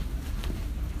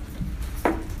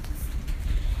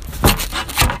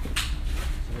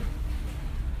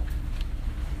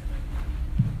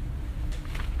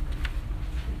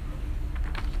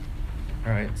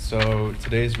So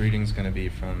today's reading is going to be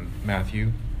from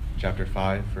Matthew chapter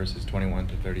 5, verses 21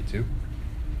 to 32.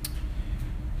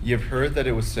 "You have heard that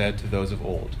it was said to those of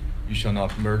old, 'You shall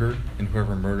not murder, and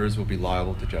whoever murders will be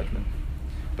liable to judgment.'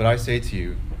 But I say to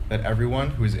you that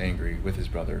everyone who is angry with his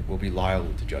brother will be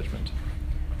liable to judgment.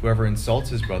 Whoever insults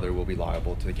his brother will be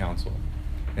liable to the council,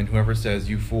 and whoever says,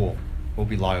 'You fool,' will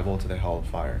be liable to the hell of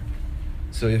fire.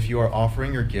 So if you are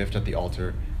offering your gift at the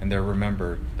altar and there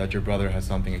remember that your brother has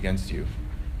something against you,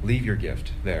 leave your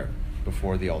gift there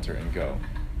before the altar and go.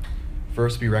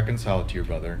 First be reconciled to your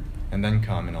brother, and then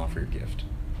come and offer your gift.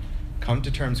 Come to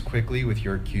terms quickly with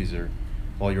your accuser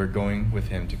while you are going with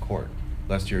him to court,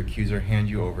 lest your accuser hand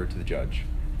you over to the judge,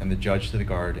 and the judge to the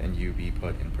guard, and you be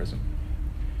put in prison.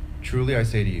 Truly I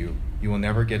say to you, you will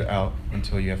never get out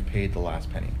until you have paid the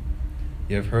last penny.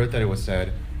 You have heard that it was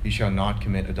said, 'You shall not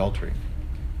commit adultery.'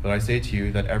 But I say to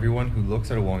you that everyone who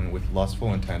looks at a woman with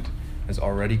lustful intent has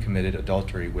already committed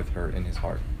adultery with her in his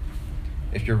heart.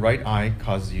 If your right eye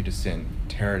causes you to sin,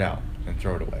 tear it out and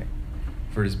throw it away.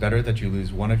 For it is better that you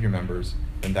lose one of your members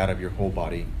than that of your whole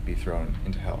body be thrown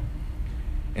into hell.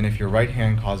 And if your right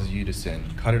hand causes you to sin,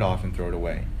 cut it off and throw it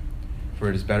away. For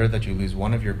it is better that you lose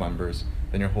one of your members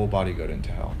than your whole body go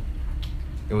into hell.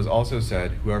 It was also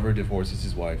said, 'Whoever divorces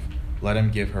his wife, let him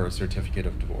give her a certificate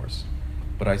of divorce.'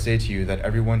 But I say to you that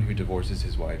everyone who divorces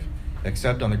his wife,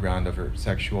 except on the ground of her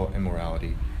sexual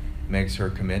immorality, makes her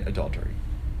commit adultery.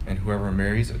 And whoever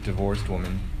marries a divorced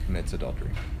woman commits adultery."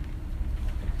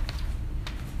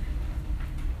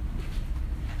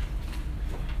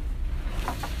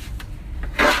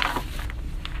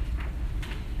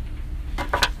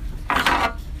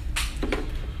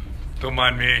 Don't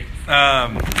mind me.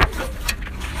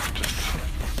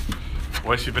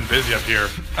 Boys, you've been busy up here.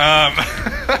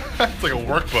 It's like a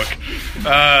workbook.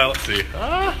 Let's see.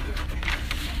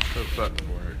 Hope that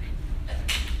will work.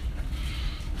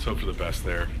 Let's hope for the best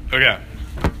there. Okay.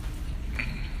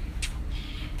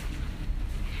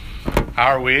 How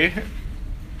are we?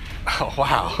 Oh,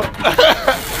 wow.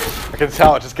 I can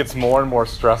tell it just gets more and more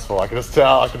stressful. I can just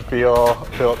tell. I can feel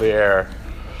it in the air.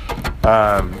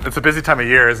 It's a busy time of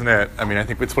year, isn't it? I mean, I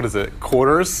think it's, what is it,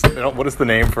 quarters? What is the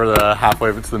name for the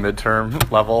halfway to the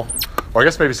midterm level? Or I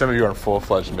guess maybe some of you are in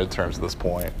full-fledged midterms at this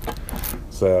point.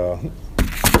 So,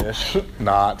 ish,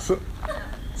 not. Some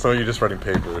of you just writing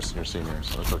papers and you're seniors,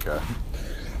 so it's okay.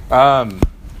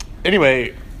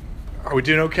 Anyway, are we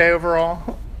doing okay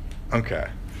overall? Okay.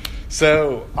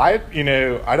 So I don't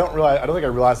think I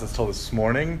realized this till this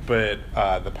morning, but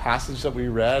the passage that we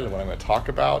read and what I'm going to talk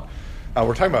about,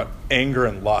 we're talking about anger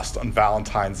and lust on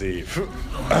Valentine's Eve.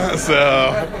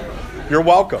 So you're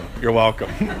welcome. You're welcome.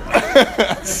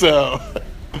 So,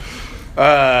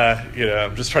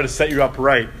 I'm just trying to set you up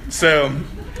right. So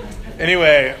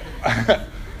anyway,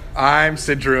 I'm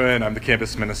Sid Druin. I'm the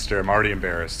campus minister. I'm already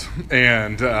embarrassed.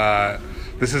 And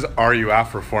this is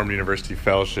RUF, Reformed University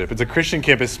Fellowship. It's a Christian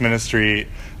campus ministry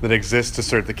that exists to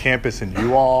serve the campus and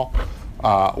you all,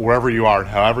 wherever you are and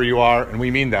however you are. And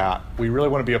we mean that. We really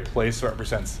want to be a place that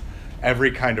represents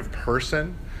every kind of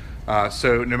person.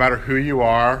 So no matter who you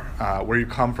are, where you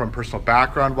come from personal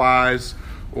background-wise,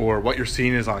 or what your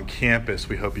scene is on campus,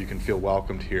 we hope you can feel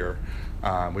welcomed here.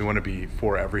 We want to be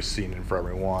for every scene and for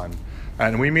everyone.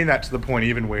 And we mean that to the point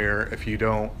even where if you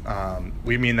don't,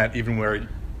 we mean that even where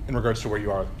in regards to where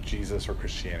you are with Jesus or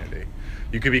Christianity.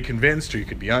 You could be convinced or you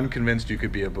could be unconvinced, you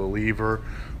could be a believer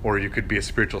or you could be a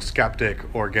spiritual skeptic,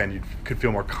 or again, you could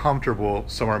feel more comfortable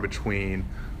somewhere in between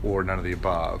or none of the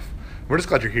above. We're just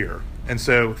glad you're here. And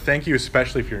so thank you,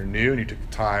 especially if you're new and you took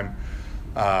the time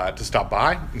to stop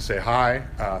by and say hi.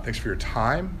 Thanks for your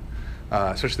time,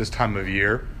 especially this time of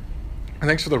year. And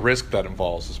thanks for the risk that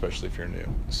involves, especially if you're new.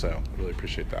 So I really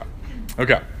appreciate that.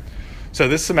 Okay. So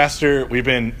this semester,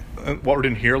 what we're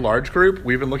doing here, large group,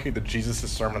 we've been looking at the Jesus'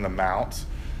 Sermon on the Mount,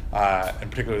 in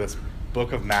particular this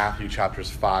book of Matthew, chapters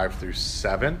 5 through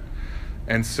 7.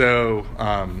 And so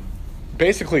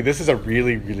basically, this is a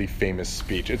really, really famous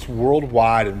speech. It's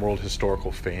worldwide and world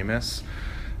historical famous.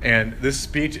 And this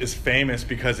speech is famous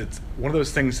because it's one of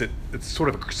those things that it's sort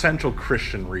of a central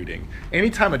Christian reading.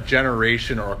 Anytime a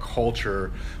generation or a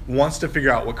culture wants to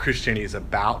figure out what Christianity is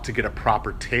about to get a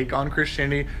proper take on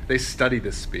Christianity, they study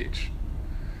this speech.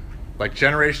 Like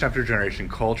generation after generation,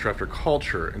 culture after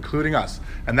culture, including us.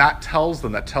 And that tells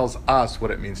us what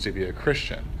it means to be a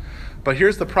Christian. But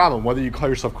here's the problem, whether you call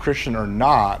yourself Christian or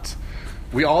not,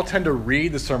 we all tend to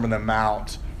read the Sermon on the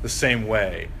Mount the same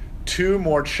way. 2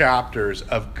 more chapters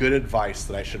of good advice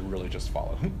that I should really just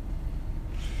follow.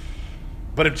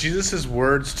 But if Jesus'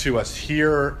 words to us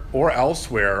here or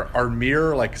elsewhere are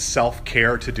mere like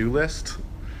self-care to-do list,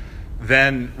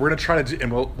 then we're going to try to do,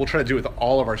 and we'll try to do it with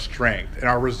all of our strength. And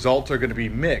our results are going to be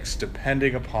mixed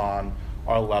depending upon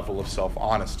our level of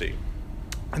self-honesty.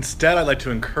 Instead, I'd like to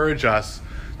encourage us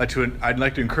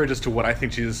to what I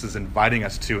think Jesus is inviting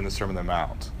us to in the Sermon on the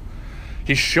Mount.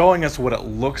 He's showing us what it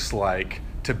looks like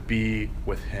to be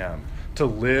with him, to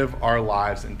live our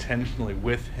lives intentionally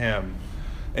with him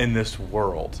in this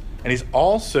world. And he's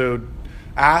also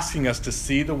asking us to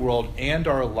see the world and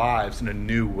our lives in a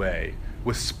new way,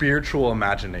 with spiritual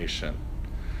imagination.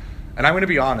 And I'm going to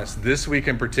be honest, this week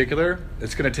in particular,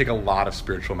 it's going to take a lot of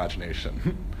spiritual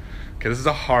imagination. Okay, this is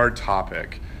a hard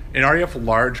topic. In REF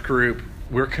Large Group,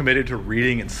 we're committed to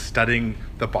reading and studying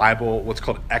the Bible, what's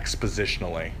called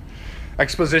expositionally.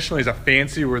 Expositionally is a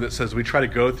fancy word that says we try to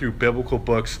go through biblical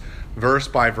books verse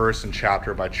by verse and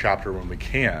chapter by chapter when we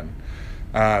can.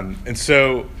 And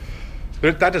so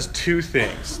that does two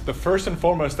things. The first and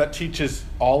foremost, that teaches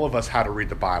all of us how to read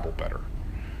the Bible better.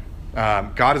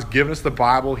 God has given us the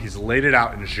Bible. He's laid it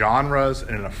out in genres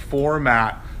and in a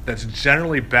format that's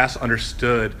generally best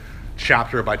understood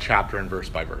chapter by chapter and verse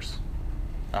by verse,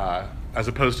 as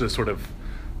opposed to sort of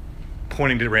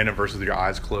pointing to random verses with your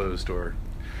eyes closed or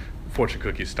fortune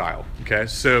cookie style. Okay,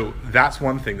 so that's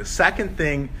one thing. The second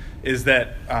thing is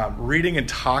that reading and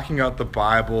talking about the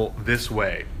Bible this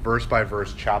way, verse by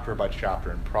verse, chapter by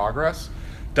chapter in progress,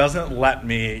 doesn't let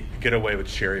me get away with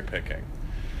cherry picking.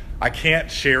 I can't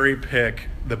cherry pick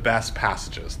the best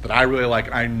passages that I really like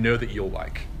and I know that you'll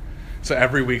like. So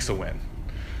every week's a win,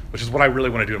 which is what I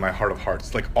really want to do in my heart of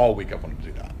hearts. Like all week I want to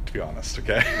do that, to be honest,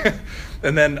 okay?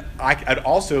 And then I'd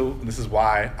also, this is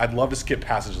why, I'd love to skip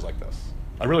passages like this.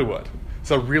 I really would. It's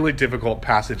a really difficult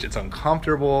passage. It's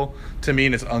uncomfortable to me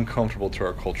and it's uncomfortable to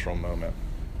our cultural moment.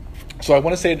 So I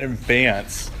want to say in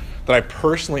advance that I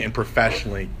personally and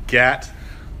professionally get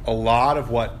a lot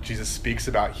of what Jesus speaks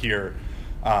about here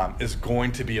is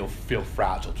going to feel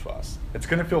fragile to us. It's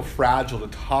going to feel fragile to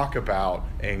talk about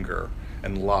anger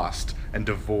and lust and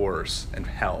divorce and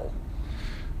hell.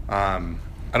 I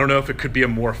don't know if it could be a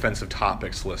more offensive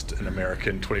topics list in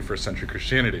American 21st century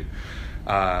Christianity.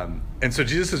 And so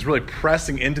Jesus is really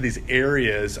pressing into these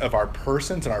areas of our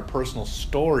persons and our personal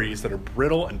stories that are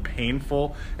brittle and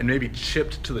painful and maybe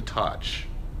chipped to the touch.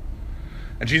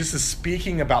 And Jesus is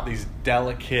speaking about these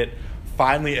delicate,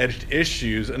 finely edged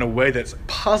issues in a way that's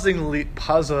puzzing.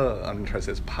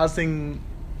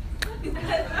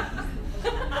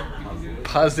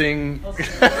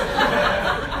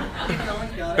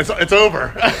 It's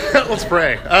over. Let's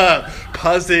pray.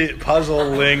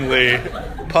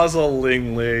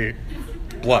 Puzzlingly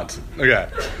blunt. Okay.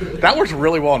 That works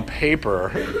really well on paper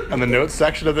in the notes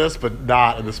section of this, but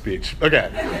not in the speech.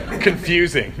 Okay.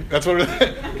 Confusing. That's what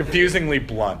confusingly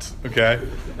blunt. Okay.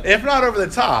 If not over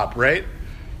the top, right?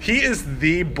 He is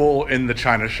the bull in the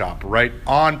china shop, right?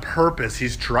 On purpose,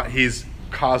 he's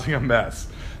causing a mess.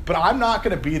 But I'm not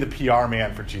going to be the PR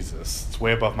man for Jesus. It's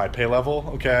way above my pay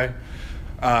level, okay?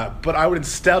 But I would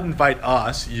instead invite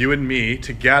us, you and me,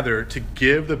 together to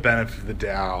give the benefit of the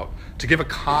doubt, to give a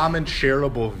common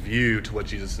shareable view to what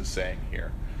Jesus is saying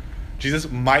here.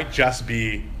 Jesus might just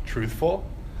be truthful.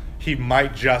 He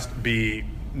might just be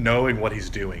knowing what he's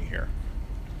doing here.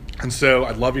 And so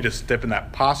I'd love you to step in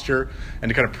that posture and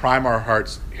to kind of prime our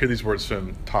hearts, hear these words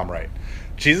from Tom Wright.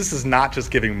 Jesus is not just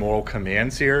giving moral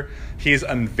commands here. He's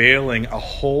unveiling a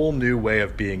whole new way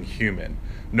of being human.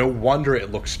 No wonder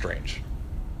it looks strange.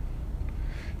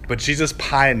 But Jesus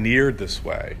pioneered this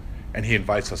way, and he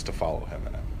invites us to follow him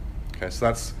in it. Okay, so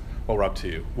that's what we're up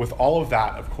to. With all of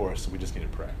that, of course, we just need to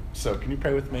pray. So can you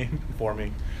pray with me, for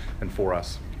me, and for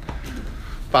us?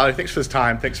 Father, thanks for this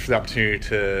time. Thanks for the opportunity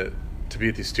to be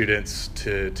with these students,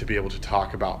 to be able to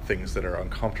talk about things that are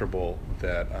uncomfortable,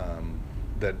 that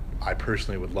I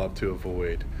personally would love to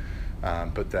avoid,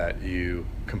 but that you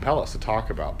compel us to talk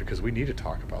about because we need to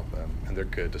talk about them, and they're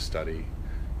good to study,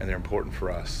 and they're important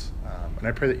for us. And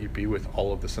I pray that you be with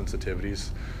all of the sensitivities,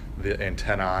 the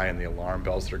antennae and the alarm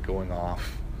bells that are going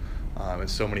off in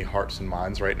so many hearts and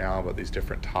minds right now about these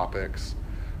different topics,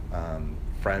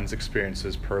 friends'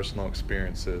 experiences, personal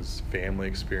experiences, family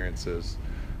experiences.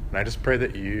 And I just pray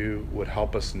that you would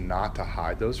help us not to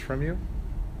hide those from you,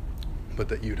 but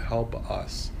that you'd help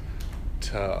us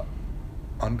to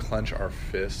unclench our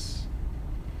fists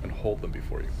and hold them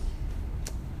before you.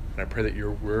 And I pray that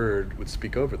your word would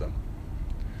speak over them,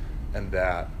 and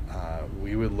that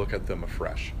we would look at them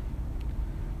afresh,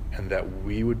 and that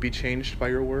we would be changed by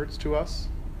your words to us,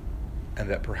 and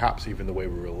that perhaps even the way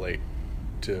we relate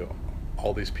to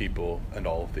all these people and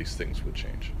all of these things would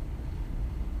change.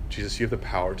 Jesus, you have the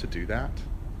power to do that,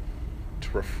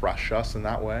 to refresh us in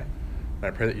that way, and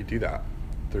I pray that you do that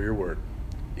through your word,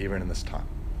 even in this time.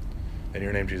 In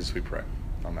your name, Jesus, we pray.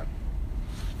 Amen.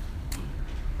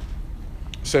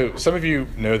 So some of you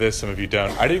know this, some of you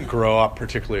don't. I didn't grow up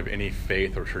particularly of any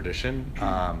faith or tradition.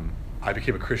 I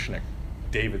became a Christian at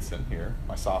Davidson here,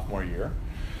 my sophomore year.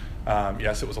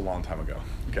 Yes, it was a long time ago.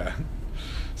 Okay.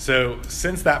 So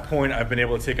since that point, I've been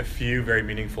able to take a few very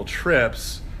meaningful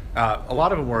trips. A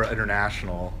lot of them were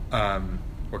international, or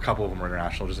a couple of them were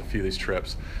international, just a few of these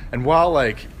trips. And while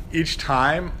like each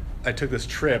time I took this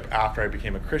trip after I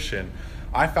became a Christian,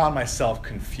 I found myself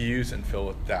confused and filled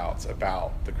with doubts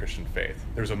about the Christian faith.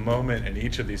 There's a moment in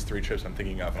each of these 3 trips I'm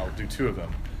thinking of, and I'll do 2 of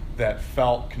them, that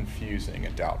felt confusing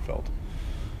and doubt-filled.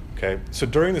 Okay, so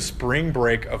during the spring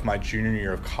break of my junior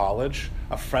year of college,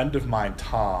 a friend of mine,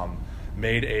 Tom,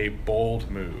 made a bold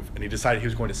move, and he decided he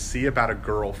was going to see about a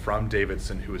girl from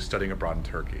Davidson who was studying abroad in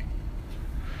Turkey.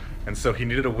 And so he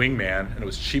needed a wingman, and it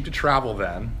was cheap to travel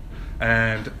then,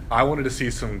 and I wanted to see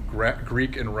some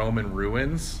Greek and Roman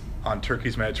ruins on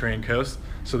Turkey's Mediterranean coast.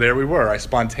 So there we were. I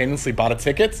spontaneously bought a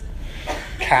ticket,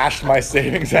 cashed my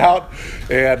savings out,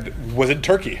 and was in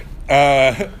Turkey.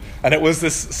 And it was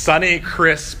this sunny,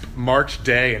 crisp March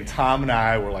day, and Tom and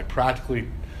I were like practically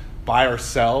by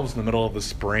ourselves in the middle of the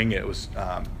spring. It was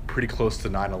pretty close to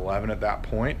 9/11 at that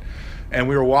point. And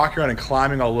we were walking around and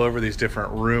climbing all over these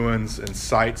different ruins and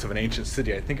sites of an ancient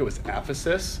city. I think it was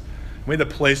Ephesus. We had the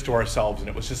place to ourselves, and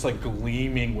it was just like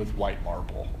gleaming with white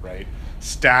marble, right?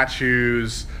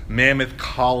 Statues, mammoth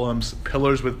columns,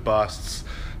 pillars with busts,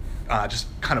 just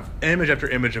kind of image after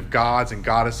image of gods and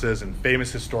goddesses and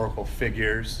famous historical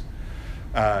figures.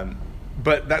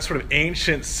 But that sort of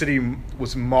ancient city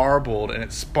was marbled, and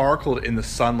it sparkled in the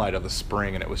sunlight of the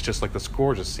spring, and it was just like this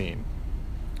gorgeous scene.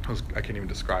 I can't even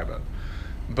describe it.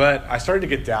 But I started to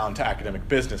get down to academic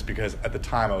business because at the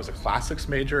time I was a classics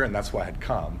major, and that's why I had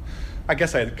come. I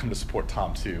guess I had come to support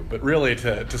Tom too, but really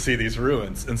to see these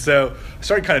ruins. And so I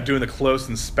started kind of doing the close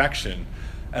inspection,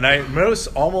 and I noticed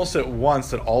almost at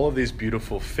once that all of these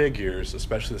beautiful figures,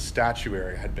 especially the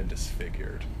statuary, had been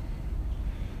disfigured.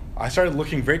 I started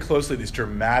looking very closely at these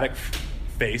dramatic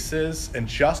faces, and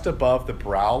just above the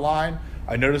brow line,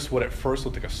 I noticed what at first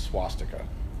looked like a swastika.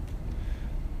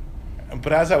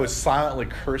 But as I was silently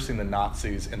cursing the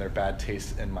Nazis and their bad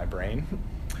taste in my brain,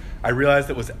 I realized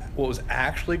that what was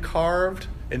actually carved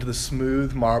into the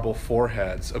smooth marble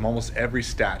foreheads of almost every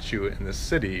statue in this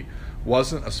city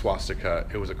wasn't a swastika,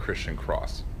 it was a Christian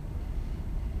cross.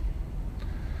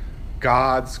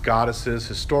 Gods, goddesses,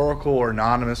 historical or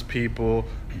anonymous people,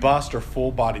 bust or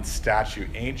full-bodied statue,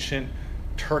 ancient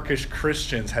Turkish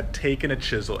Christians had taken a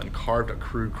chisel and carved a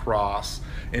crude cross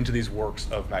into these works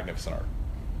of magnificent art.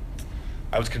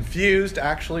 I was confused,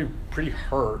 actually pretty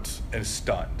hurt and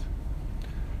stunned.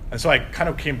 And so I kind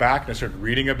of came back and I started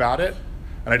reading about it,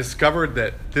 and I discovered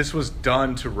that this was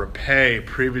done to repay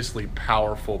previously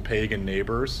powerful pagan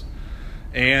neighbors,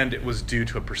 and it was due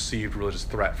to a perceived religious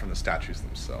threat from the statues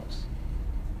themselves.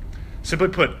 Simply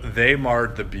put, they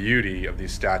marred the beauty of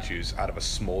these statues out of a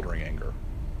smoldering anger.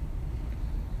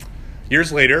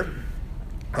 Years later,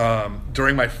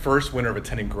 during my first winter of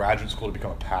attending graduate school to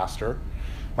become a pastor,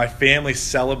 my family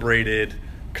celebrated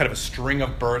kind of a string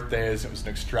of birthdays. It was an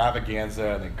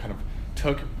extravaganza, and they kind of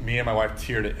took me and my wife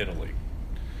Tyr to Italy.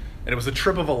 And it was a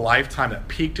trip of a lifetime that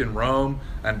peaked in Rome,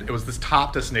 and it was this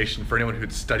top destination for anyone who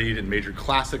had studied and majored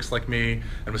classics like me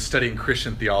and was studying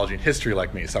Christian theology and history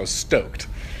like me, so I was stoked.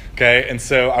 Okay, and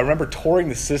so I remember touring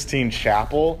the Sistine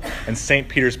Chapel and St.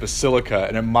 Peter's Basilica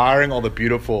and admiring all the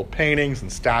beautiful paintings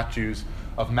and statues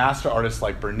of master artists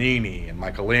like Bernini and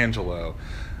Michelangelo.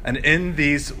 And in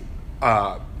these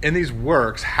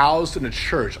works, housed in a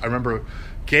church, I remember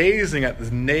gazing at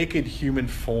this naked human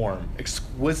form,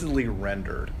 exquisitely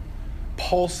rendered,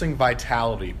 pulsing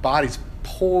vitality, bodies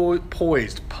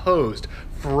poised, posed,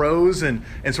 frozen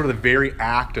in sort of the very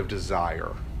act of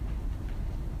desire.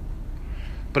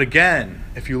 But again,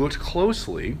 if you looked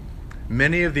closely,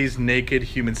 many of these naked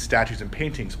human statues and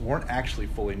paintings weren't actually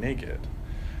fully naked.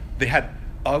 They had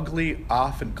ugly,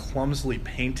 often clumsily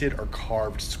painted or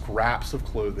carved scraps of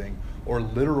clothing or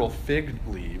literal fig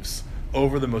leaves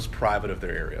over the most private of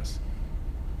their areas.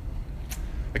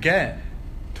 Again,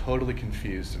 totally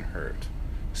confused and hurt,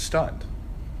 stunned.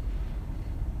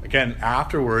 Again,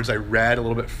 afterwards, I read a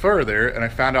little bit further, and I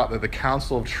found out that the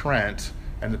Council of Trent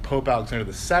and the Pope Alexander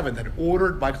VII had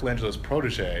ordered Michelangelo's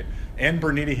protege and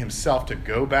Bernini himself to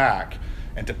go back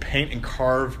and to paint and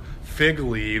carve fig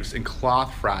leaves and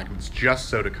cloth fragments just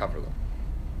so to cover them,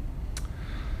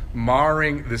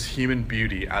 marring this human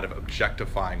beauty out of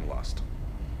objectifying lust.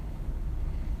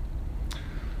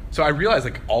 So I realize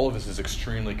like all of this is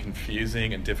extremely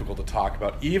confusing and difficult to talk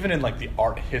about, even in like the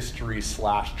art history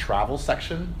 / travel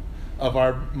section of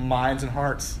our minds and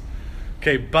hearts.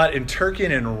 Okay, but in Turkey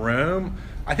and in Rome,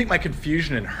 I think my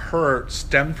confusion and hurt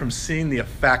stemmed from seeing the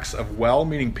effects of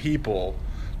well-meaning people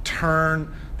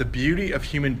turn the beauty of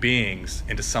human beings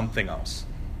into something else.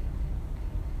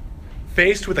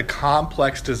 Faced with a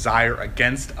complex desire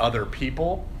against other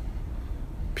people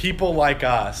like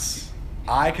us,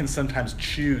 I can sometimes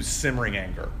choose simmering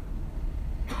anger.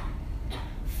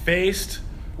 Faced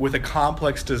with a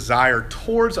complex desire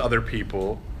towards other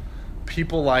people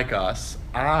like us,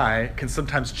 I can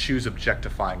sometimes choose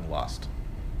objectifying lust.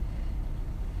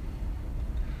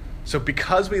 So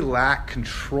because we lack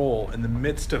control in the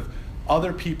midst of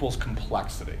other people's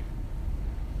complexity,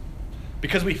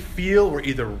 because we feel we're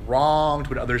either wronged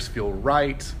when others feel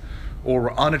right, or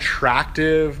we're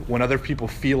unattractive when other people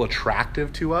feel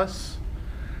attractive to us,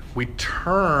 we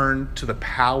turn to the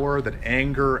power that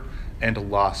anger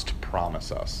and lust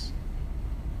promise us.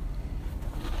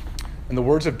 In the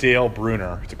words of Dale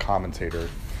Bruner, who's a commentator,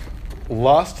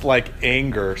 lust, like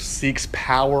anger, seeks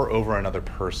power over another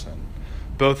person.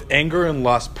 Both anger and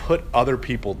lust put other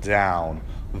people down,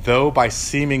 though by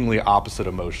seemingly opposite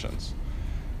emotions.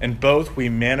 In both, we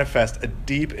manifest a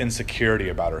deep insecurity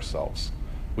about ourselves.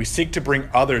 We seek to bring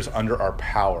others under our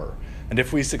power, and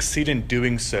if we succeed in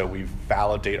doing so, we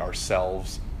validate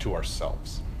ourselves to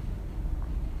ourselves.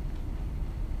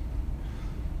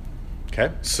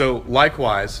 Okay, so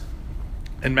likewise,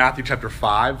 in Matthew chapter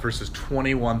 5, verses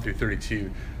 21 through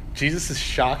 32, Jesus is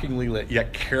shockingly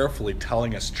yet carefully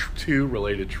telling us two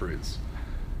related truths.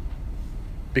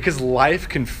 Because life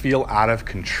can feel out of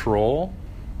control,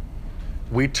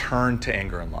 we turn to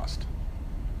anger and lust.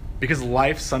 Because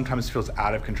life sometimes feels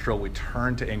out of control, we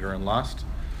turn to anger and lust.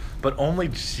 But only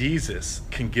Jesus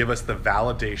can give us the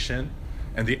validation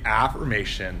and the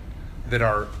affirmation that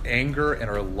our anger and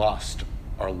our lust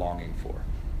are longing for.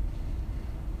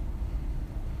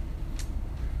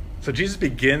 So Jesus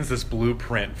begins this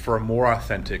blueprint for a more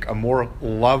authentic, a more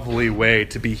lovely way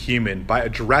to be human by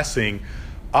addressing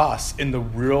us in the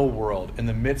real world, in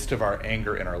the midst of our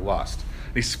anger and our lust.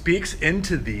 And he speaks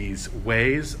into these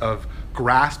ways of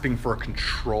grasping for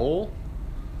control,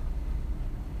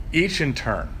 each in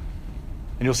turn.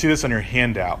 And you'll see this on your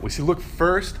handout. Look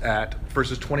first at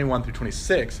verses 21 through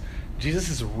 26. Jesus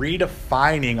is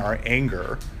redefining our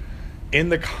anger in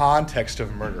the context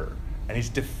of murder. And he's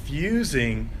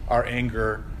diffusing our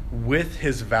anger with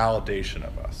his validation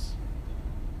of us.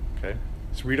 Okay?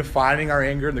 He's redefining our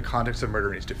anger in the context of murder,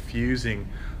 and he's diffusing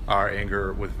our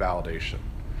anger with validation.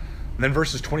 And then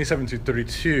verses 27 through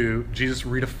 32, Jesus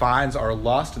redefines our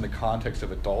lust in the context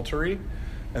of adultery,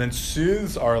 and then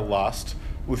soothes our lust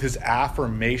with his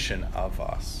affirmation of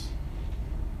us.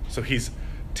 So he's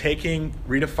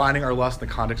redefining our lust in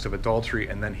the context of adultery,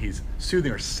 and then he's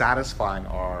soothing or satisfying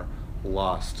our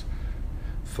lust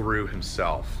through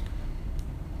himself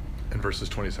in verses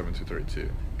 27 through 32.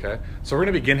 Okay? So we're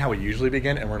going to begin how we usually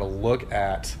begin, and we're going to look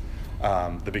at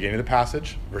the beginning of the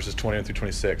passage, verses 21 through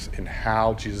 26, and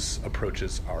how Jesus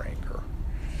approaches our anger.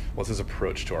 What's his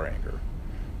approach to our anger?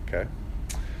 Okay?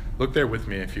 Look there with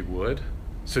me if you would.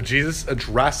 So Jesus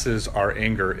addresses our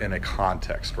anger in a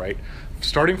context, right?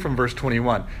 Starting from verse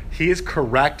 21, he is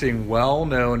correcting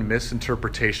well-known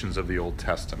misinterpretations of the Old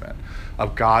Testament,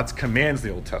 of God's commands in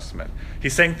the Old Testament.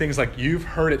 He's saying things like, you've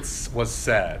heard it was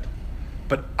said,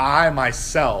 but I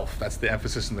myself, that's the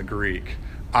emphasis in the Greek,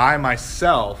 I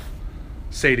myself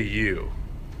say to you,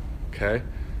 okay?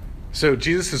 So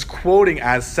Jesus is quoting,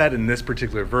 as said in this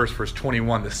particular verse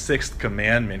 21, the sixth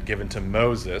commandment given to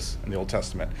Moses in the Old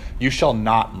Testament. You shall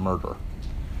not murder.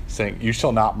 Saying, you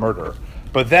shall not murder.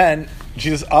 But then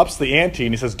Jesus ups the ante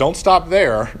and he says, don't stop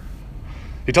there.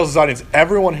 He tells his audience,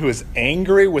 everyone who is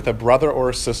angry with a brother or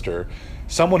a sister,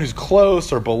 someone who's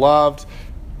close or beloved,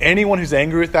 anyone who's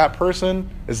angry with that person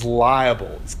is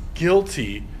liable, is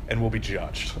guilty, and will be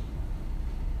judged.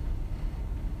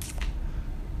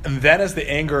 And then as the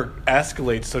anger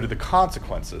escalates, so do the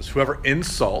consequences. Whoever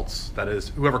insults, that is,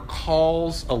 whoever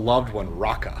calls a loved one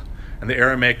raka, in the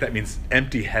Aramaic that means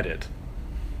empty-headed,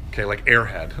 okay, like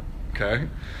airhead, okay,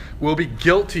 will be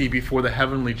guilty before the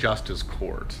heavenly justice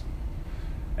court.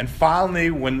 And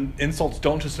finally, when insults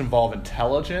don't just involve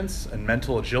intelligence and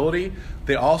mental agility,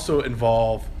 they also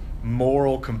involve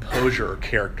moral composure or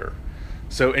character.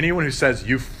 So anyone who says,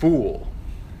 you fool,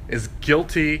 is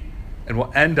guilty and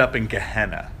will end up in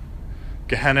Gehenna.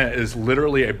 Gehenna is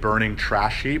literally a burning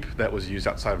trash heap that was used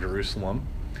outside of Jerusalem.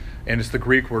 And it's the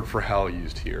Greek word for hell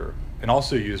used here, and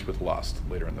also used with lust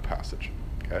later in the passage.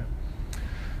 Okay?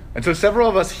 And so several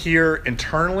of us here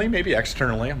internally, maybe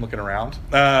externally, I'm looking around,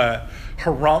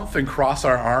 harumph and cross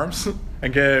our arms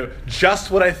and go,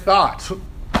 just what I thought.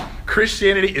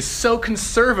 Christianity is so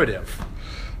conservative.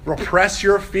 Repress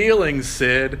your feelings,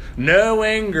 Sid. No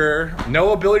anger,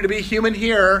 no ability to be human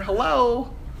here.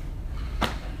 Hello.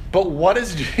 But what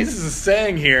is Jesus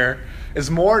saying here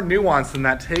is more nuanced than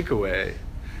that takeaway.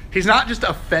 He's not just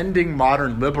offending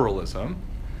modern liberalism.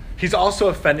 He's also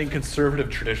offending conservative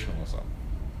traditionalism.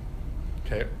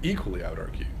 Okay, equally, I would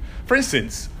argue. For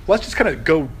instance, let's just kind of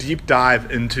go deep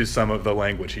dive into some of the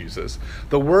language he uses.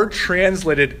 The word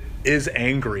translated is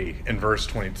angry in verse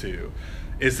 22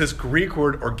 is this Greek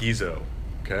word orgizo.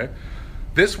 Okay,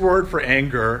 this word for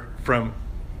anger from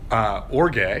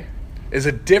orge is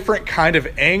a different kind of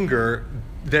anger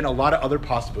than a lot of other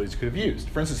possibilities he could have used.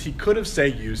 For instance, he could have,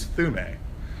 used thume.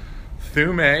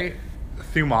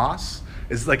 Thumos,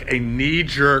 is like a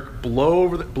knee-jerk, blow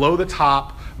the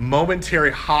top,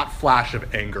 momentary hot flash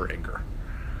of anger.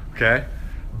 Okay?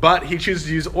 But he chooses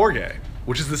to use orge,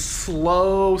 which is this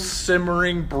slow,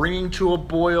 simmering, bringing to a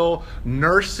boil,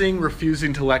 nursing,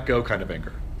 refusing to let go kind of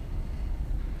anger.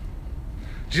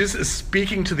 Jesus is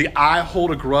speaking to the I hold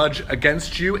a grudge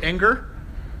against you anger,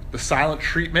 the silent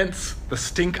treatments, the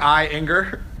stink eye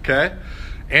anger, okay?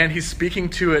 And he's speaking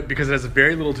to it because it has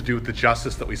very little to do with the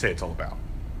justice that we say it's all about.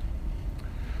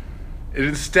 It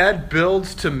instead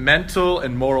builds to mental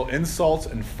and moral insults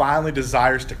and finally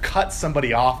desires to cut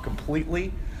somebody off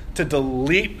completely, to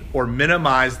delete or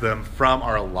minimize them from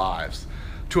our lives,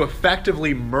 to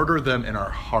effectively murder them in our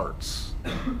hearts.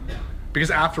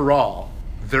 Because after all,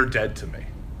 they're dead to me.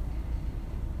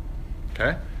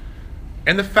 Okay?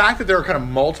 And the fact that there are kind of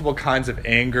multiple kinds of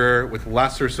anger with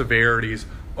lesser severities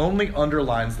only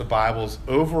underlines the Bible's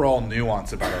overall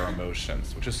nuance about our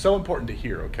emotions, which is so important to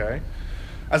hear, okay?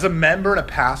 As a member and a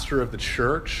pastor of the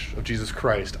Church of Jesus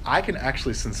Christ, I can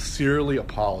actually sincerely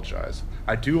apologize.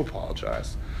 I do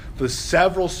apologize for the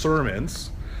several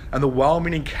sermons and the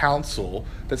well-meaning counsel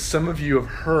that some of you have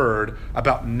heard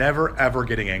about never ever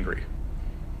getting angry.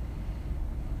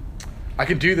 I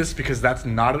can do this because that's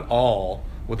not at all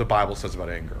what the Bible says about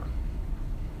anger.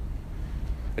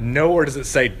 And nowhere does it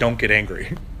say don't get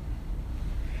angry.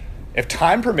 If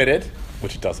time permitted,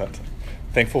 which it doesn't,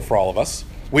 thankful for all of us,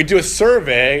 we do a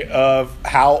survey of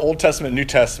how Old Testament and New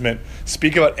Testament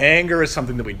speak about anger as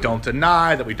something that we don't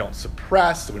deny, that we don't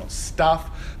suppress, that we don't stuff,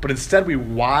 but instead we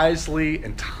wisely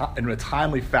and in a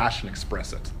timely fashion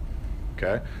express it.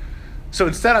 Okay? So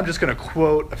instead I'm just going to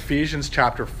quote Ephesians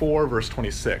chapter 4, verse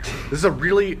 26. This is a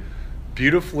really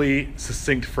beautifully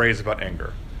succinct phrase about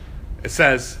anger. It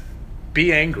says,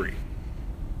 be angry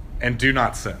and do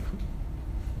not sin.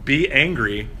 Be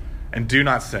angry and do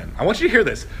not sin. I want you to hear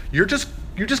this. You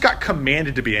just got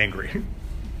commanded to be angry.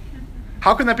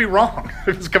 How can that be wrong?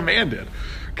 It was commanded,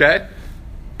 okay?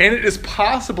 And it is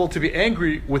possible to be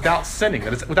angry without sinning.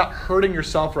 That is, without hurting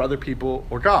yourself or other people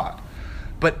or God.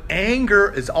 But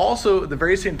anger is also, at the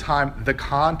very same time, the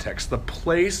context, the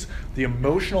place, the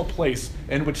emotional place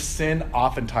in which sin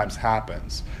oftentimes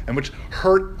happens, and which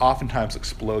hurt oftentimes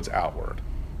explodes outward.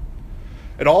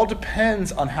 It all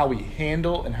depends on how we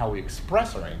handle and how we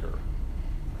express our anger.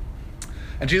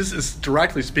 And Jesus is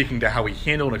directly speaking to how we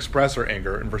handle and express our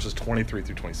anger in verses 23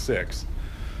 through 26.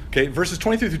 Okay, verses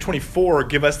 23 through 24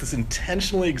 give us this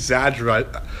intentionally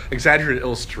exaggerated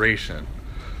illustration.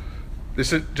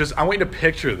 I want you to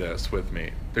picture this with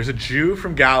me. There's a Jew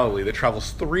from Galilee that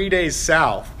travels 3 days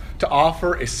south to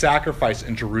offer a sacrifice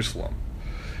in Jerusalem.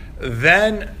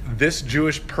 Then this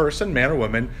Jewish person, man or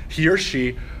woman, he or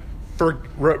she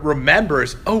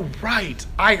remembers, oh right,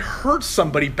 I hurt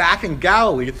somebody back in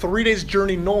Galilee, 3 days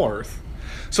journey north.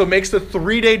 So makes the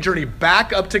 3-day journey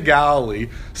back up to Galilee,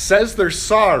 says they're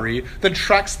sorry, then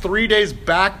treks 3 days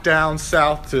back down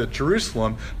south to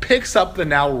Jerusalem, picks up the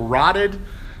now rotted,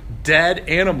 dead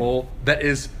animal that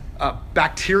is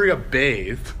bacteria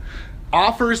bathed,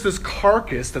 offers this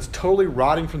carcass that's totally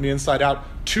rotting from the inside out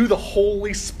to the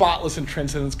holy, spotless, and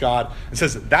transcendent God, and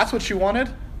says, that's what you wanted?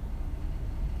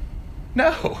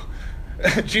 No.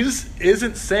 Jesus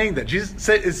isn't saying that. Jesus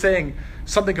is saying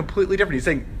something completely different.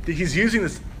 He's using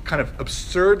this kind of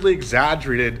absurdly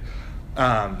exaggerated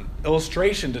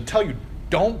illustration to tell you,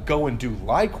 don't go and do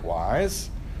likewise.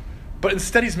 But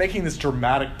instead he's making this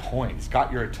dramatic point. He's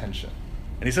got your attention.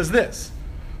 And he says this,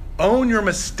 own your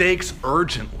mistakes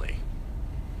urgently.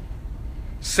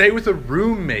 Say with a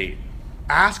roommate,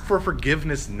 ask for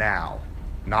forgiveness now,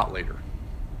 not later.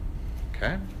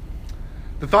 Okay?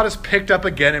 The thought is picked up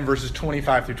again in verses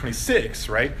 25 through 26,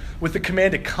 right? With the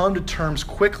command to come to terms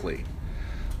quickly.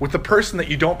 With the person that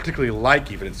you don't particularly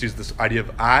like even. It's used this idea of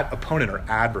opponent or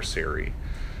adversary.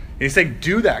 And he's saying,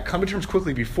 do that. Come to terms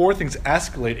quickly before things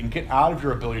escalate and get out of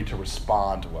your ability to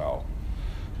respond well.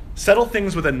 Settle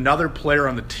things with another player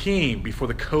on the team before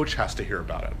the coach has to hear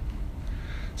about it.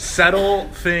 Settle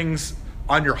things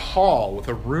on your hall with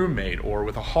a roommate or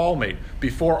with a hallmate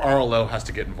before RLO has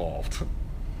to get involved.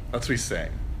 That's what he's saying,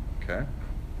 okay?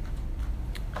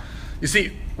 You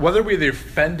see, whether we're the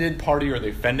offended party or the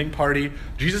offending party,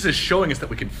 Jesus is showing us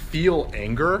that we can feel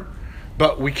anger,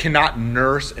 but we cannot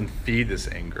nurse and feed this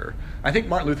anger. I think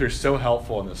Martin Luther is so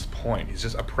helpful on this point. He's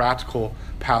just a practical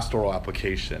pastoral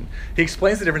application. He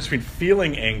explains the difference between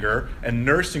feeling anger and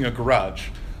nursing a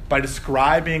grudge by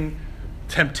describing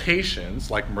temptations,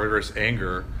 like murderous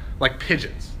anger, like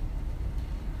pigeons,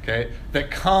 okay, that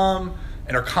come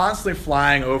and are constantly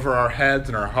flying over our heads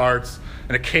and our hearts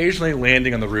and occasionally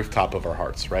landing on the rooftop of our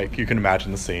hearts, right? You can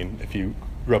imagine the scene if you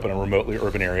grew up in a remotely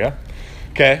urban area,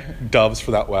 okay? Doves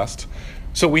for that west.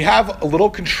 So we have a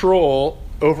little control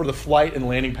over the flight and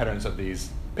landing patterns of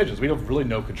these pigeons. We have really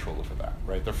no control over that,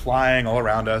 right? They're flying all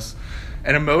around us.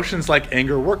 And emotions like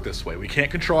anger work this way. We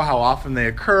can't control how often they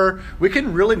occur. We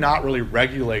can not really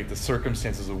regulate the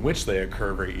circumstances in which they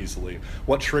occur very easily.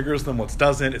 What triggers them, what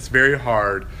doesn't. It's very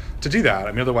hard to do that.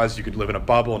 I mean, otherwise you could live in a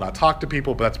bubble and not talk to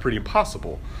people, but that's pretty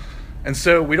impossible. And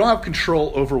so we don't have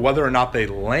control over whether or not they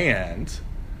land,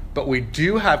 but we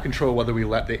do have control whether we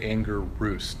let the anger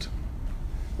roost.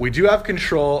 We do have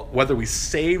control whether we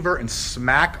savor and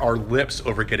smack our lips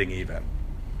over getting even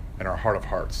in our heart of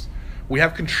hearts. We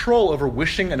have control over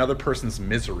wishing another person's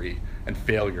misery and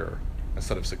failure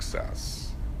instead of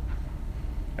success.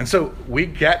 And so we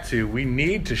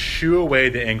need to shoo away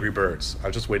the angry birds. I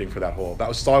was just waiting for that hole. That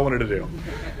was all I wanted to do.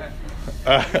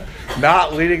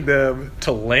 Not leading them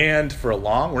to land for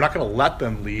we're not going to let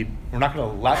them lead. We're not going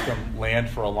to let them land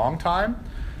for a long time.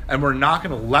 And we're not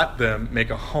going to let them make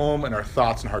a home in our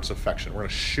thoughts and hearts of affection. We're going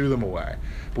to shoo them away.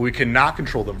 But we cannot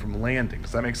control them from landing.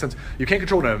 Does that make sense? You can't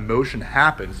control when an emotion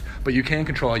happens, but you can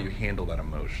control how you handle that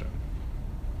emotion.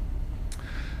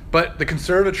 But the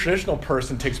conservative traditional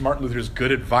person takes Martin Luther's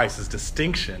good advice, his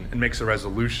distinction, and makes a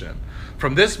resolution.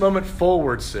 From this moment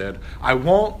forward, Sid, I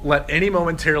won't let any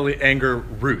momentarily anger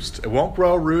roost. It won't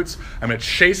grow roots. I'm going to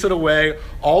chase it away,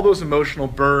 all those emotional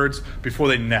birds, before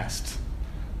they nest.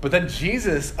 But then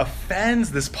Jesus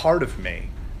offends this part of me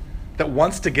that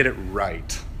wants to get it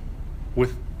right.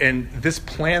 And this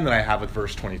plan that I have with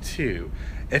verse 22,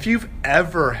 if you've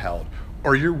ever held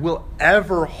or you will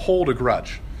ever hold a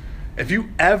grudge, if you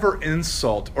ever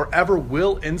insult or ever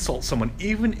will insult someone,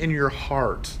 even in your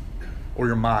heart or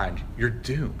your mind, you're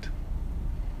doomed.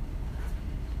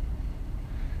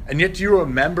 And yet do you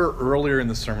remember earlier in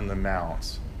the Sermon on the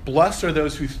Mount, blessed are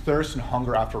those who thirst and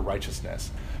hunger after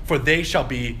righteousness, for they shall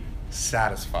be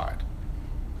satisfied.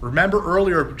 Remember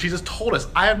earlier, Jesus told us,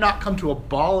 I have not come to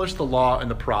abolish the law and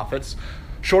the prophets,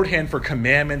 shorthand for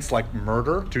commandments like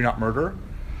murder, do not murder.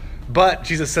 But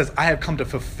Jesus says, I have come to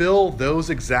fulfill those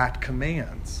exact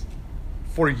commands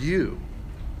for you.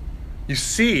 You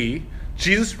see,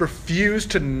 Jesus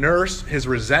refused to nurse his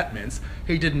resentments.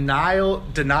 He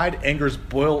denied anger's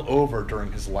boil over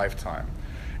during his lifetime.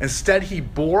 Instead, he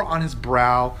bore on his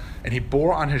brow and he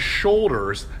bore on his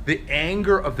shoulders the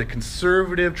anger of the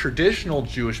conservative, traditional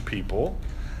Jewish people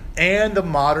and the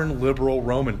modern, liberal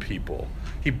Roman people.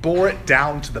 He bore it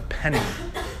down to the penny.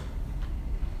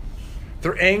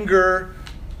 Their anger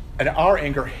and our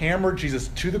anger hammered Jesus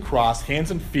to the cross,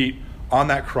 hands and feet on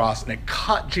that cross, and it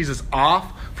cut Jesus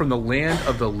off from the land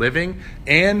of the living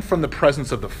and from the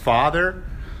presence of the Father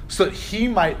so that he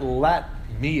might let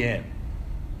me in.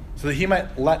 So that he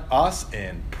might let us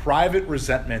in, private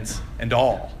resentments and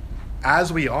all,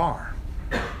 as we are.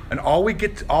 And all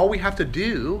we have to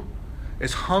do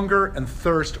is hunger and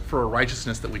thirst for a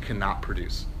righteousness that we cannot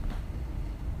produce.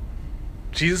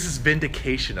 Jesus'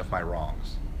 vindication of my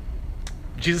wrongs.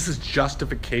 Jesus'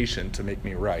 justification to make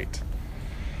me right.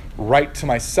 Right to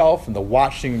myself and the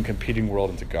watching and competing world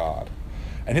and to God.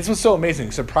 And this was so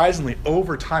amazing. Surprisingly,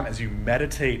 over time, as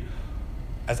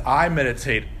I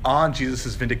meditate on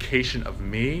Jesus' vindication of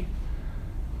me,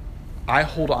 I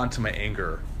hold on to my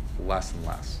anger less and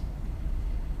less.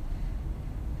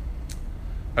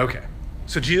 Okay,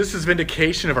 so Jesus'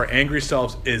 vindication of our angry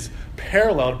selves is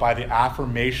paralleled by the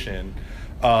affirmation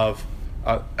of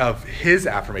his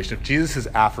affirmation, of Jesus'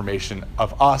 affirmation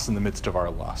of us in the midst of our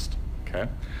lust. Okay?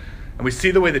 And we see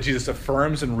the way that Jesus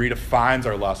affirms and redefines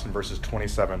our lust in verses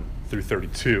 27 through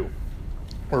 32.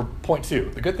 Or point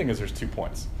 2. The good thing is there's 2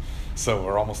 points. So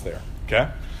we're almost there.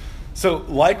 Okay? So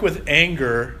like with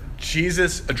anger,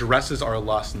 Jesus addresses our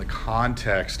lust in the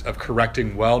context of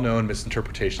correcting well-known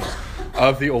misinterpretations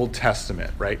of the Old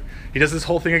Testament, right? He does this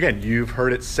whole thing again. You've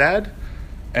heard it said,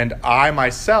 and I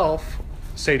myself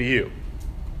say to you.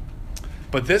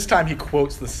 But this time he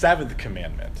quotes the 7th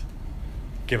commandment.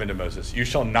 given to Moses, you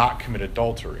shall not commit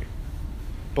adultery.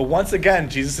 But once again,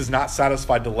 Jesus is not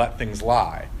satisfied to let things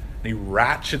lie. And he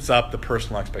ratchets up the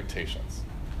personal expectations.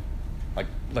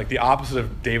 Like the opposite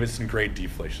of Davidson grade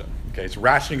deflation. Okay, he's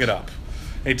ratcheting it up.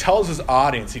 And he tells his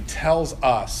audience, he tells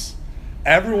us,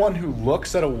 everyone who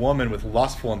looks at a woman with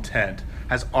lustful intent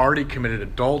has already committed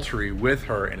adultery with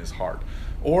her in his heart.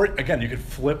 Or again, you could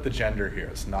flip the gender here.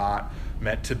 It's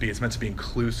meant to be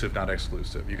inclusive, not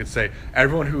exclusive. You could say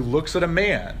everyone who looks at a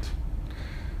man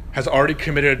has already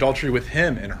committed adultery with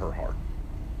him in her heart.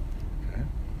 Okay?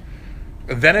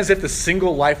 And then, as if the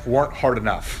single life weren't hard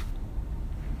enough,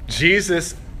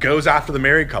 Jesus goes after the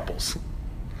married couples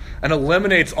and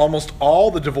eliminates almost all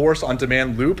the divorce on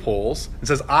demand loopholes and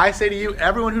says, I say to you,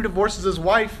 everyone who divorces his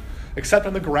wife, except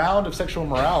on the ground of sexual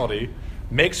immorality,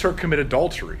 makes her commit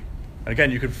adultery. And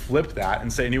again, you could flip that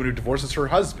and say anyone who divorces her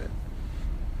husband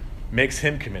makes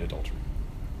him commit adultery.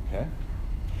 Okay?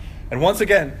 And once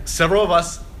again, several of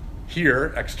us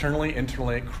here, externally,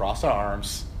 internally, cross our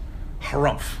arms.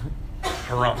 Harumph.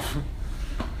 Harumph.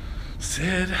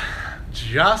 Sid,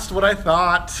 just what I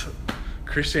thought.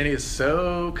 Christianity is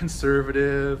so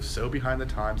conservative, so behind the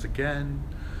times again.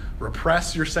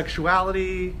 Repress your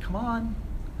sexuality. Come on.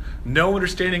 No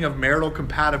understanding of marital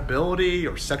compatibility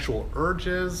or sexual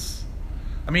urges.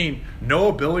 I mean, no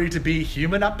ability to be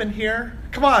human up in here.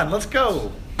 Come on, let's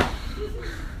go.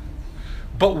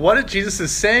 But what Jesus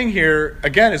is saying here,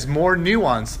 again, is more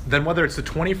nuanced than whether it's the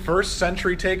 21st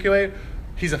century takeaway.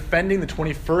 He's offending the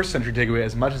 21st century takeaway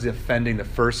as much as he's offending the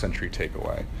first century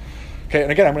takeaway. Okay,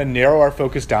 and again, I'm going to narrow our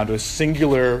focus down to a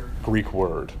singular Greek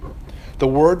word. The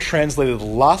word translated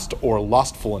lust or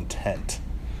lustful intent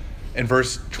in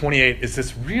verse 28 is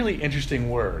this really interesting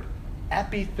word,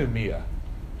 epithumia.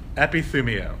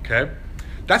 Epithumia, okay?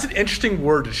 That's an interesting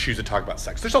word to choose to talk about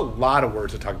sex. There's a lot of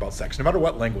words to talk about sex, no matter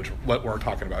what language, what we're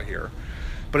talking about here,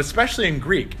 but especially in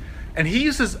Greek. And he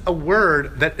uses a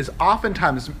word that is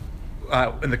oftentimes,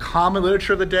 in the common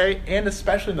literature of the day, and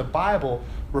especially in the Bible,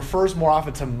 refers more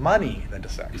often to money than to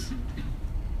sex.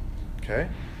 Okay?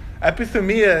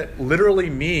 Epithumia literally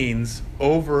means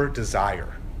over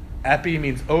desire. Epi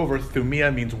means over,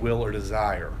 thumia means will or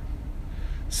desire.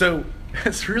 So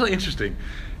it's really interesting.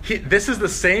 This is the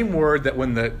same word that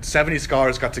when the 70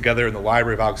 scholars got together in the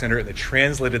Library of Alexandria and they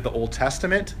translated the Old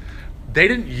Testament, they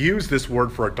didn't use this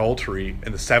word for adultery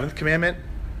in the 7th commandment.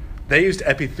 They used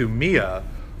epithumia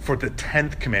for the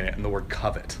 10th commandment and the word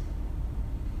covet.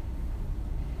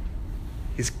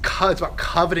 It's about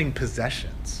coveting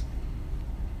possessions.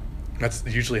 That's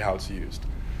usually how it's used.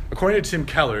 According to Tim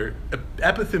Keller,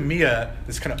 epithumia,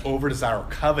 this kind of over-desire or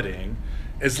coveting,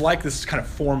 is like this kind of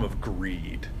form of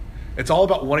greed. It's all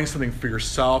about wanting something for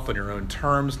yourself on your own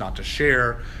terms, not to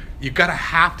share. You've got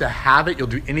to have it. You'll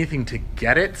do anything to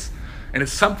get it. And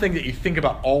it's something that you think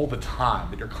about all the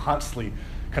time, that you're constantly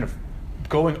kind of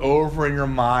going over in your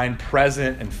mind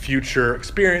present and future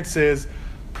experiences,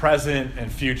 present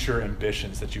and future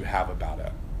ambitions that you have about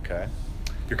it, okay?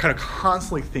 You're kind of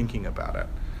constantly thinking about it.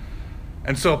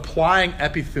 And so applying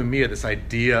epithumia, this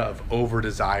idea of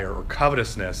over-desire or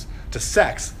covetousness, to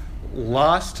sex,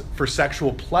 lust for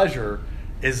sexual pleasure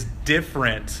is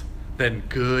different than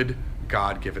good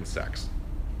God-given sex.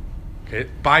 Okay?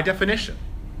 By definition,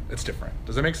 it's different.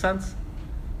 Does that make sense?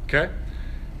 Okay?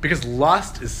 Because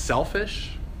lust is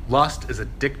selfish, lust is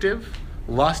addictive,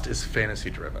 lust is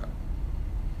fantasy-driven.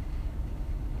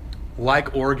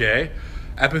 Like orge,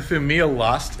 epithumia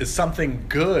lust is something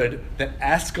good that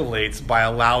escalates by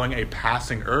allowing a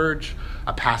passing urge,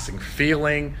 a passing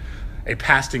feeling, a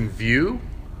passing view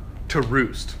to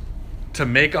roost, to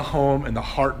make a home in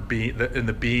in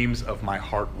the beams of my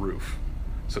heart roof,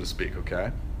 so to speak,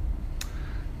 okay?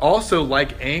 Also,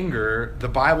 like anger, the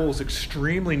Bible is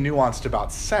extremely nuanced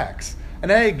about sex.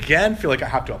 And I again feel like I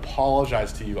have to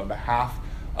apologize to you on behalf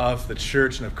of the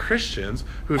church and of Christians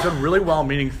who have done really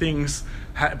well-meaning things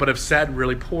but have said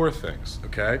really poor things,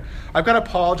 okay? I've got to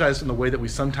apologize in the way that we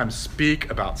sometimes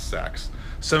speak about sex.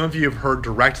 Some of you have heard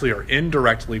directly or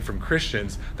indirectly from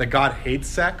Christians that God hates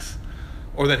sex,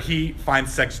 or that he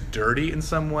finds sex dirty in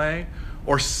some way,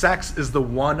 or sex is the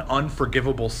one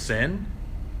unforgivable sin,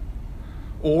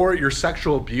 or your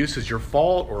sexual abuse is your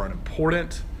fault or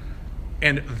unimportant,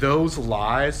 and those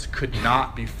lies could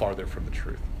not be farther from the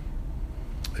truth.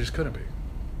 They just couldn't be.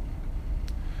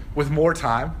 With more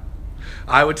time,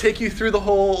 I would take you through the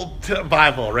whole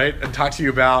Bible, right? And talk to you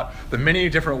about the many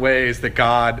different ways that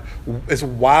God is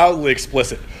wildly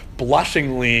explicit,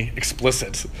 blushingly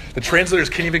explicit. The translators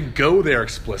can't even go there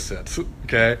explicit,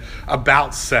 okay?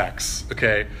 About sex,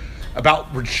 okay?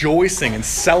 About rejoicing and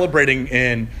celebrating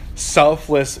in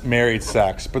selfless married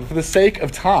sex. But for the sake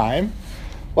of time,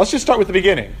 Let's just start with the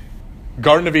beginning.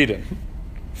 Garden of Eden.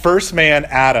 First man,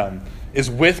 Adam, is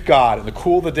with God in the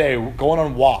cool of the day, going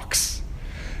on walks.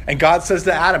 And God says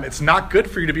to Adam, it's not good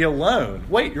for you to be alone.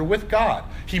 Wait, you're with God.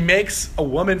 He makes a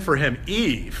woman for him,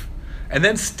 Eve. And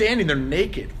then standing there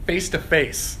naked, face to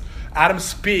face, Adam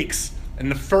speaks.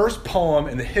 And the first poem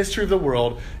in the history of the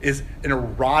world is an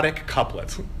erotic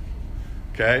couplet.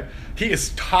 Okay? He is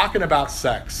talking about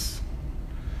sex.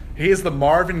 He is the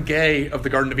Marvin Gaye of the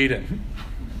Garden of Eden.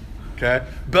 Okay?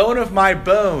 Bone of my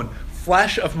bone,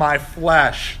 flesh of my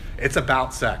flesh. It's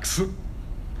about sex.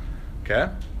 Okay?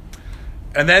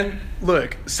 And then,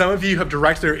 look, some of you have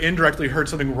directly or indirectly heard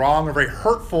something wrong or very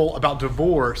hurtful about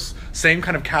divorce, same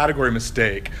kind of category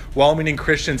mistake, well-meaning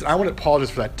Christians. And I want to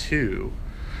apologize for that too.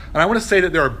 And I want to say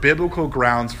that there are biblical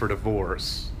grounds for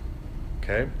divorce.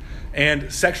 Okay?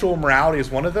 And sexual immorality is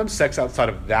one of them, sex outside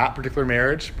of that particular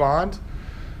marriage bond.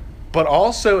 But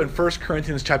also in 1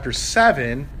 Corinthians chapter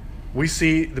 7, we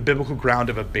see the biblical ground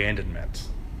of abandonment.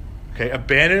 Okay,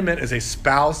 abandonment is a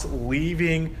spouse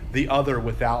leaving the other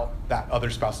without that other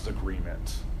spouse's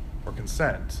agreement or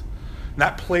consent. And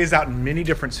that plays out in many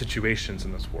different situations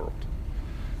in this world.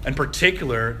 In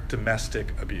particular,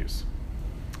 domestic abuse.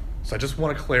 So I just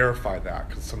want to clarify that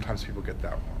because sometimes people get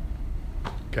that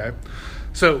wrong. Okay?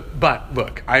 So, but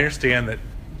look, I understand that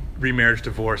remarriage,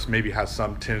 divorce maybe has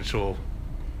some potential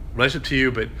relationship to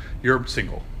you, but you're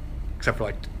single, except for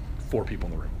like 4 people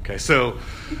in the room. Okay, so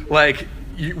like,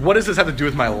 what does this have to do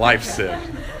with my life, Sid?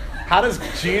 How does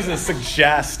Jesus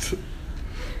suggest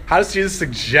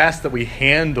that we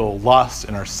handle lust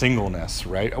in our singleness,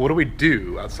 right? What do we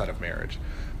do outside of marriage?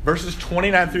 Verses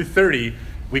 29 through 30,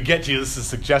 we get Jesus'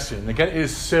 suggestion. And again, it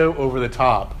is so over the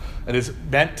top. It is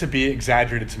meant to be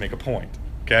exaggerated to make a point,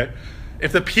 okay?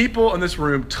 If the people in this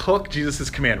room took Jesus'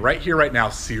 command right here, right now,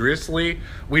 seriously,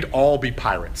 we'd all be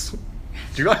pirates.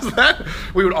 Do you realize that?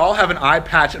 We would all have an eye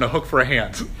patch and a hook for a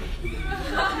hand.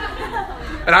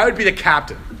 And I would be the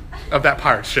captain of that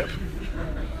pirate ship.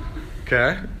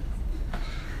 Okay?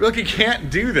 Look, he can't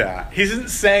do that. He isn't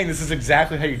saying this is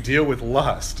exactly how you deal with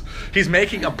lust. He's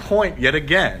making a point yet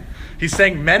again. He's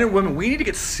saying men and women, we need to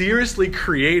get seriously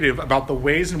creative about the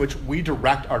ways in which we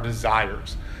direct our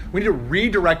desires. We need to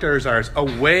redirect our desires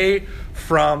away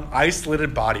from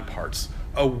isolated body parts,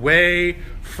 away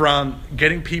from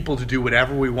getting people to do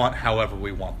whatever we want, however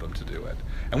we want them to do it.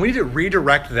 And we need to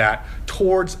redirect that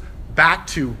towards back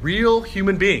to real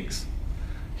human beings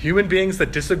that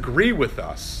disagree with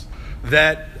us,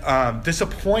 that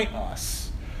disappoint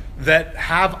us, that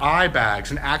have eye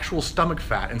bags and actual stomach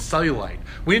fat and cellulite.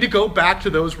 We need to go back to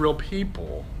those real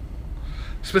people.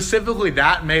 Specifically,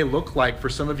 that may look like, for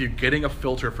some of you, getting a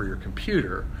filter for your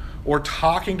computer or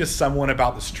talking to someone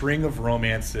about the string of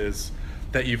romances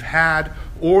that you've had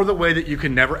or the way that you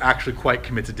can never actually quite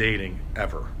commit to dating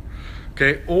ever.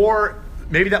 Okay? Or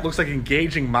maybe that looks like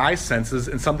engaging my senses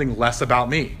in something less about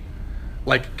me,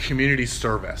 like community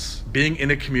service, being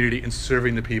in a community and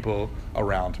serving the people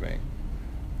around me.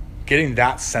 Getting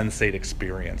that sensate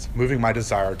experience, moving my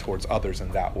desire towards others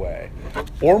in that way.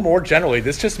 Or more generally,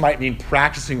 this just might mean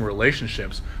practicing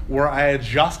relationships where I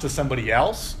adjust to somebody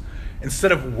else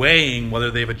instead of weighing whether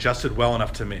they've adjusted well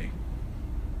enough to me.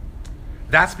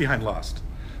 That's behind lust.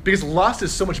 Because lust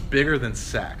is so much bigger than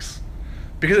sex.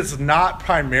 Because it's not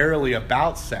primarily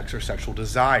about sex or sexual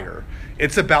desire.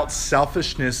 It's about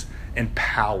selfishness and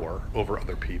power over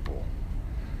other people.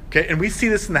 Okay, and we see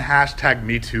this in the hashtag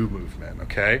 #MeToo movement,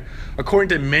 okay? According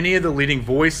to many of the leading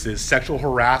voices, sexual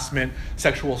harassment,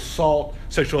 sexual assault,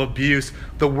 sexual abuse,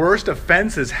 the worst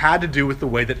offenses had to do with the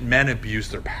way that men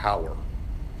abused their power,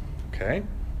 okay?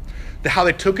 How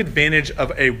they took advantage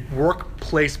of a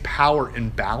workplace power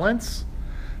imbalance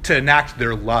to enact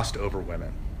their lust over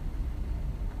women.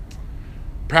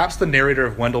 Perhaps the narrator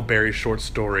of Wendell Berry's short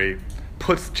story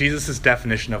puts Jesus'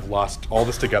 definition of lust, all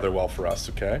this together well for us,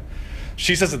 okay?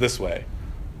 She says it this way: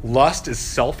 lust is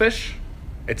selfish,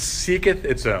 it seeketh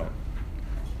its own.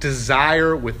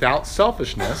 Desire without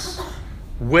selfishness,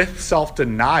 with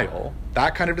self-denial,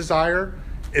 that kind of desire,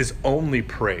 is only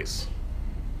praise.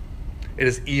 It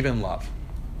is even love.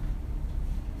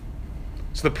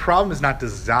 So the problem is not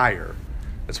desire,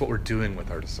 it's what we're doing with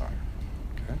our desire.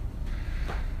 Okay?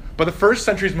 But the first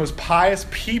century's most pious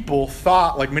people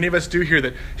thought, like many of us do here,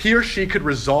 that he or she could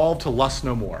resolve to lust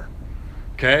no more.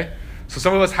 Okay? So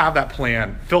some of us have that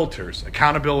plan: filters,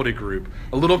 accountability group,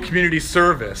 a little community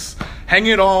service,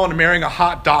 hanging it all on marrying a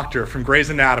hot doctor from Grey's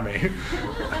Anatomy.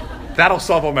 That'll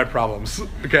solve all my problems,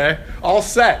 okay? All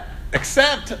set,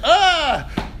 except,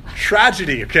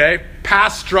 tragedy, okay?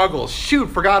 Past struggles, shoot,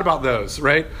 forgot about those,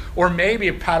 right? Or maybe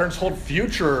if patterns hold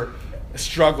future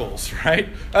struggles, right?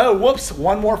 Oh, whoops,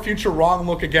 one more future wrong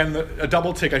look again, a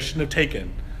double take I shouldn't have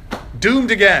taken.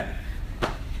 Doomed again.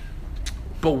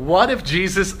 But what if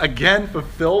Jesus again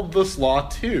fulfilled this law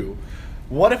too?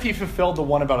 What if he fulfilled the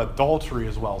one about adultery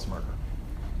as well as murder?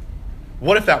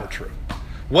 What if that were true?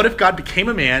 What if God became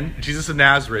a man, Jesus of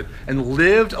Nazareth, and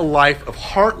lived a life of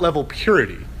heart-level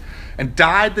purity and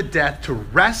died the death to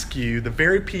rescue the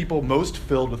very people most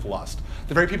filled with lust,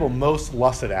 the very people most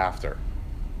lusted after?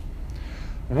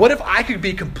 What if I could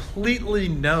be completely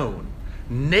known,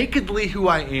 nakedly who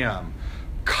I am,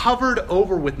 covered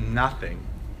over with nothing,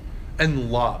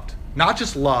 and loved? Not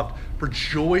just loved,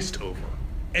 rejoiced over,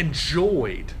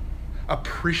 enjoyed,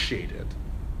 appreciated.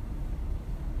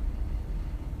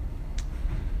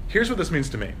 Here's what this means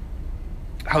to me.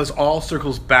 How this all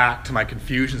circles back to my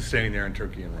confusion standing there in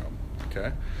Turkey and Rome.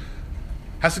 Okay?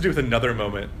 Has to do with another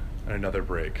moment and another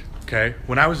break. Okay?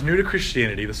 When I was new to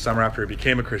Christianity, the summer after I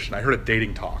became a Christian, I heard a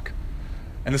dating talk.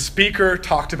 And the speaker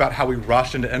talked about how we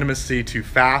rush into intimacy too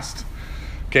fast.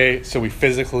 Okay? So we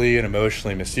physically and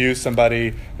emotionally misuse somebody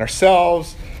and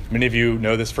ourselves. Many of you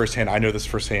know this firsthand. I know this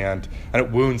firsthand. And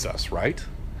it wounds us, right?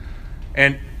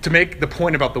 And to make the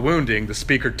point about the wounding, the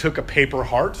speaker took a paper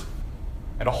heart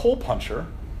and a hole puncher,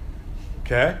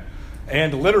 okay?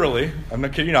 And literally, I'm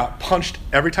not kidding you not, punched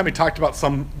every time he talked about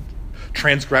some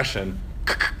transgression,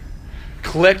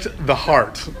 clicked the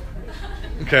heart,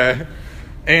 okay?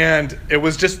 And it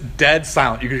was just dead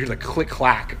silent. You could hear the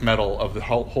click-clack metal of the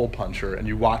hole puncher, and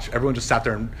you watch, everyone just sat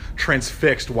there and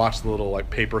transfixed, watched the little like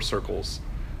paper circles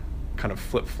kind of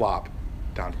flip-flop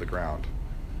down to the ground.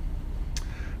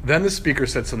 Then the speaker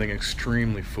said something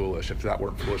extremely foolish, if that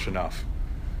weren't foolish enough.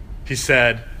 He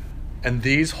said, and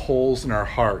these holes in our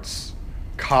hearts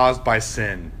caused by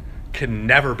sin can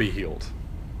never be healed,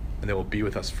 and they will be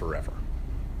with us forever.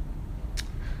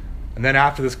 And then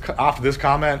after this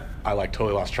comment, I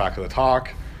totally lost track of the talk.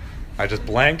 I just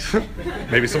blanked.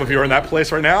 Maybe some of you are in that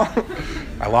place right now.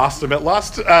 I lost them at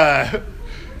lust. And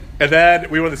then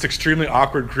we went on this extremely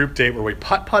awkward group date where we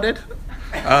putt-putted.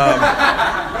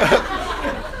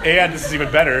 And this is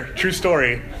even better, true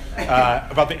story.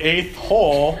 About the 8th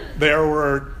hole, there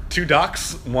were 2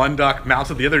 ducks. One duck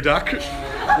mounted the other duck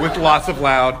with lots of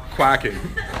loud quacking.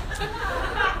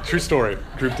 True story,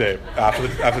 group date after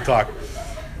the talk.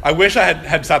 I wish I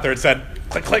had sat there and said,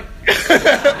 click, click.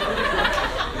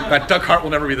 That duck heart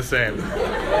will never be the same.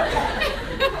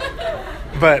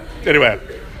 But anyway,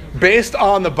 based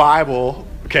on the Bible,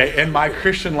 okay, in my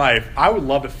Christian life, I would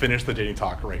love to finish the dating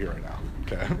talk right here, right now,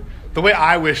 okay? The way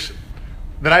I wish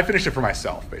that I finished it for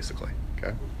myself, basically,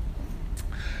 okay?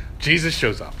 Jesus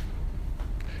shows up.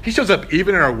 He shows up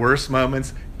even in our worst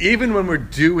moments, even when we're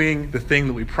doing the thing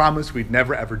that we promised we'd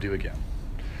never, ever do again.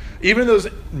 Even in those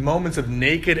moments of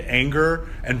naked anger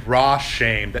and raw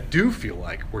shame that do feel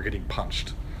like we're getting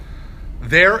punched.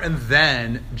 There and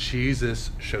then, Jesus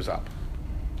shows up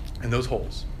in those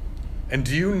holes. And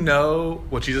do you know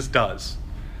what Jesus does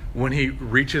when he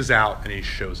reaches out and he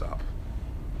shows up?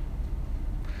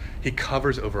 He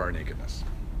covers over our nakedness.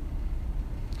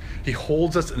 He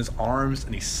holds us in his arms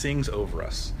and he sings over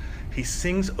us. He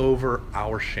sings over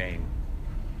our shame.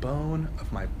 Bone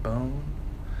of my bone,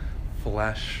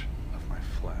 flesh of my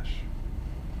flesh.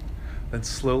 Then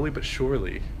slowly but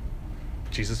surely,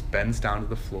 Jesus bends down to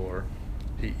the floor.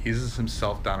 He eases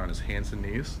himself down on his hands and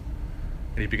knees,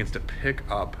 and he begins to pick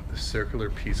up the circular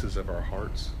pieces of our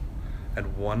hearts.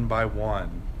 And one by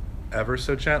one, ever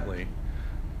so gently,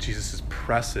 Jesus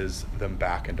presses them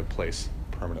back into place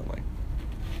permanently.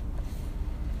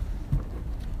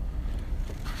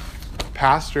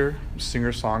 Pastor,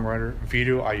 singer-songwriter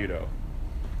Vito Ayudo,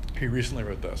 he recently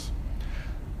wrote this.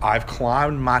 I've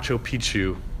climbed Machu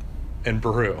Picchu in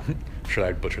Peru. I'm sure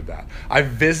I butchered that. I've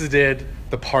visited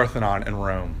the Parthenon in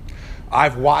Rome.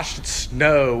 I've watched it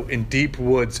snow in deep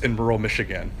woods in rural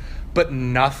Michigan. But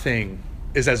nothing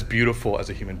is as beautiful as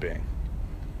a human being.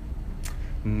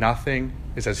 Nothing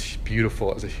is as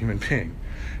beautiful as a human being.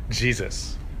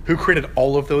 Jesus, who created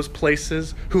all of those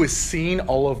places, who has seen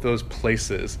all of those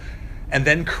places, and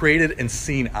then created and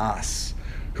seen us,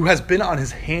 who has been on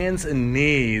his hands and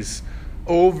knees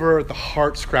over the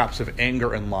heart scraps of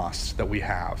anger and lust that we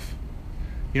have.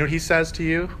 You know what he says to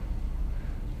you?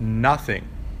 Nothing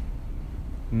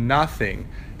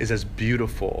is as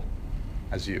beautiful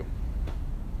as you.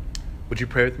 Would you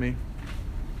pray with me?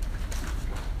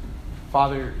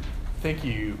 Father, thank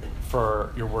you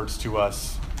for your words to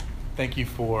us. Thank you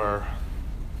for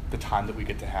the time that we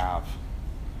get to have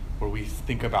where we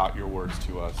think about your words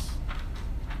to us.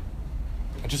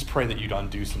 I just pray that you'd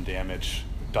undo some damage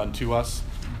done to us,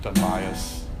 done by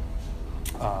us,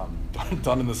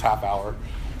 done in this half hour.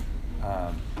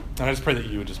 And I just pray that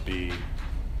you would just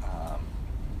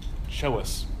show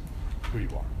us who you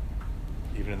are,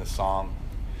 even in the song,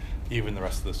 even the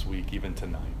rest of this week, even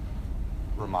tonight.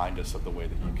 Remind us of the way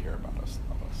that you care about us and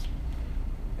love us.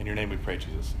 In your name we pray,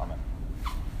 Jesus. Amen.